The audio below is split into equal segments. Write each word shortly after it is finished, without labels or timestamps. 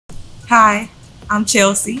Hi, I'm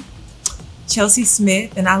Chelsea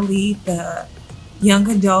Smith, and I lead the young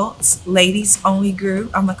adults, ladies only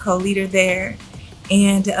group. I'm a co-leader there.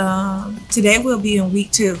 And today we'll be in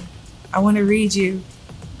week 2. I want to read you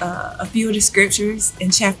a few of the scriptures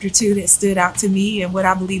in chapter 2 that stood out to me and what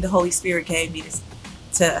I believe the Holy Spirit gave me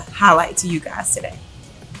to highlight to you guys today.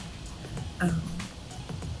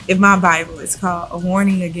 In my Bible, it's called A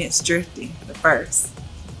Warning Against Drifting, the first.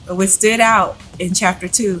 But what stood out in chapter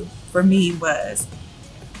 2 for me was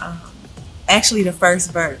actually the first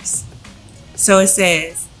verse. So it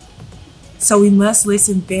says, "So we must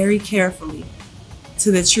listen very carefully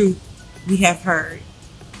to the truth we have heard,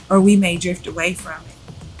 or we may drift away from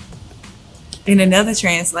it." In another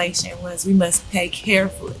translation was, "We must pay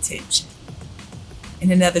careful attention." In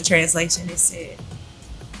another translation, it said,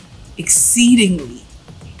 "Exceedingly."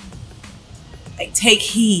 Like, take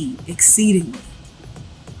heed exceedingly.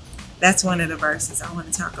 That's one of the verses I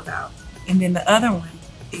want to talk about. And then the other one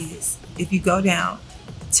is, if you go down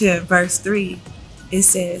to verse 3, it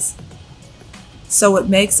says, "So it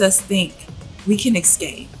makes us think we can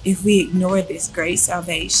escape if we ignore this great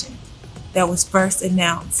salvation that was first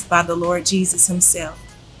announced by the Lord Jesus himself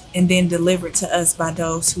and then delivered to us by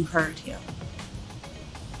those who heard him."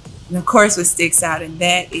 And of course, what sticks out in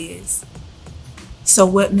that is, so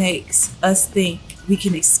what makes us think we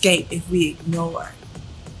can escape if we ignore?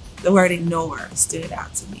 The word ignore stood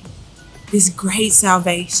out to me. This great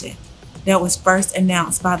salvation that was first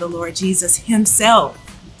announced by the Lord Jesus himself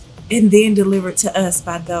and then delivered to us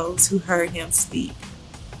by those who heard him speak.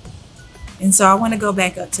 And so I want to go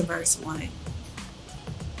back up to verse 1.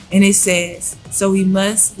 And it says, "So we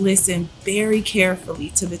must listen very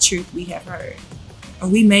carefully to the truth we have heard, or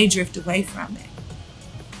we may drift away from it."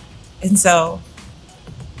 And so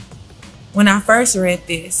when I first read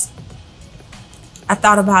this, I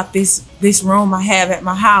thought about this room I have at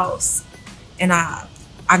my house. And I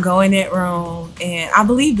go in that room, and I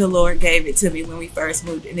believe the Lord gave it to me when we first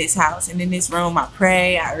moved in this house. And in this room, I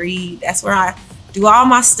pray, I read. That's where I do all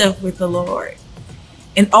my stuff with the Lord.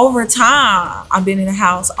 And over time, I've been in the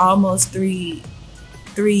house almost 3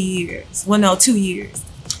 years. Well, no, 2 years.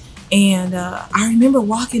 And I remember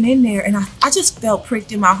walking in there, and I just felt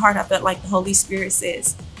pricked in my heart. I felt like the Holy Spirit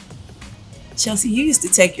says, "Chelsea, you used to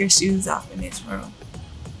take your shoes off in this room.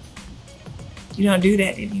 You don't do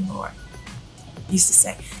that anymore. You used to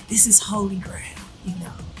say, 'This is holy ground,'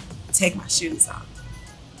 take my shoes off.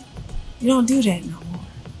 You don't do that no more."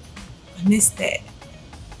 I missed that.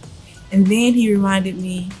 And then he reminded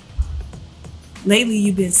me, lately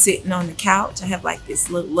you've been sitting on the couch. I have like this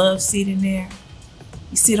little love seat in there.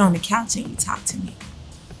 You sit on the couch and you talk to me.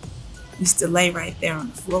 You used to lay right there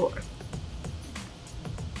on the floor.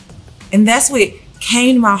 And that's what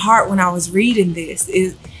came to my heart when I was reading this.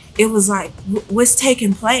 It was like, what's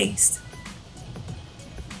taking place?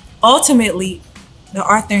 Ultimately, the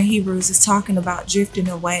author in Hebrews is talking about drifting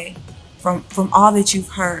away from all that you've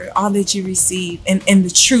heard, all that you received, and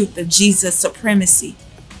the truth of Jesus' supremacy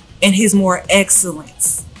and his more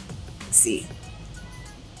excellence. See,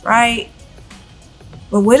 right?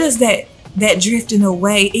 But what is that drifting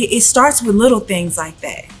away? It starts with little things like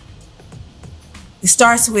that. It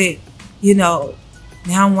starts with, now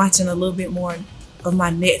I'm watching a little bit more of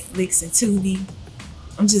my Netflix and Tubi.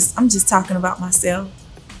 I'm just talking about myself.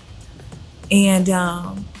 And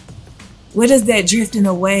what does that drifting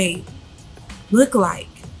away look like?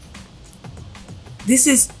 This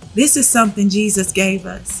is something Jesus gave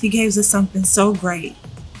us. He gave us something so great,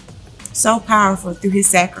 so powerful through his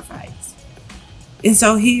sacrifice. And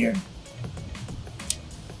so here,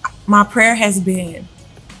 my prayer has been,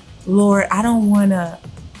 Lord, I don't want to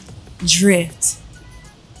drift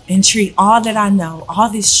and treat all that I know, all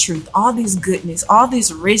this truth, all this goodness, all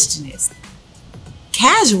this richness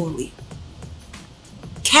casually.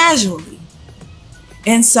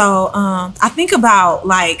 And so I think about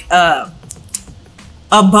like a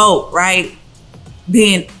boat, right?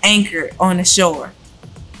 Being anchored on the shore.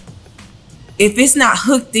 If it's not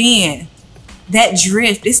hooked in, that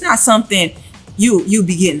drift, it's not something you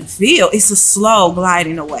begin to feel. It's a slow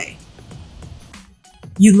gliding away.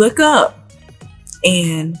 You look up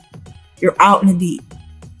and you're out in the deep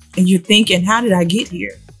and you're thinking, how did I get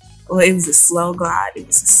here? Well, it was a slow glide. It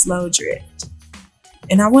was a slow drift.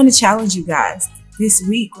 And I want to challenge you guys this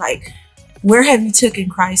week, like, where have you taken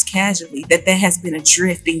Christ casually that has been a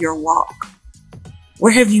drift in your walk?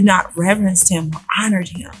 Where have you not reverenced him or honored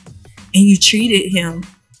him and you treated him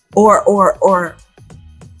or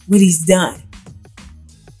what he's done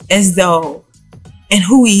as though, and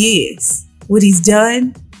who he is, what he's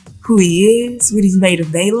done, who he is, what he's made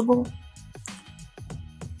available,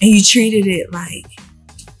 and you treated it like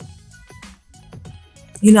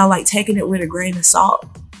like taking it with a grain of salt.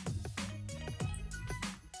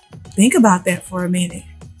 Think about that for a minute.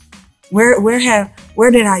 Where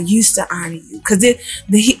did I used to honor you? Because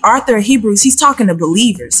the author of Hebrews, he's talking to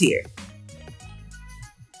believers here.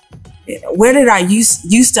 Where did I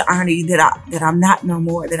used to honor you that I'm not no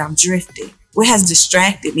more, that I'm drifting? What has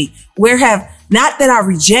distracted me? Not that I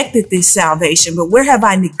rejected this salvation, but where have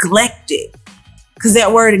I neglected? Because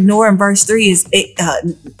that word ignore in verse 3 is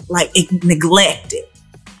neglected.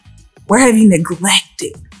 Where have you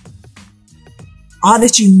neglected? All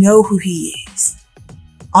that you know who he is.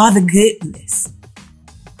 All the goodness.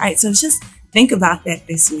 All right, so just think about that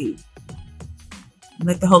this week.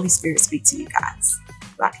 Let the Holy Spirit speak to you guys.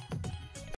 Bye.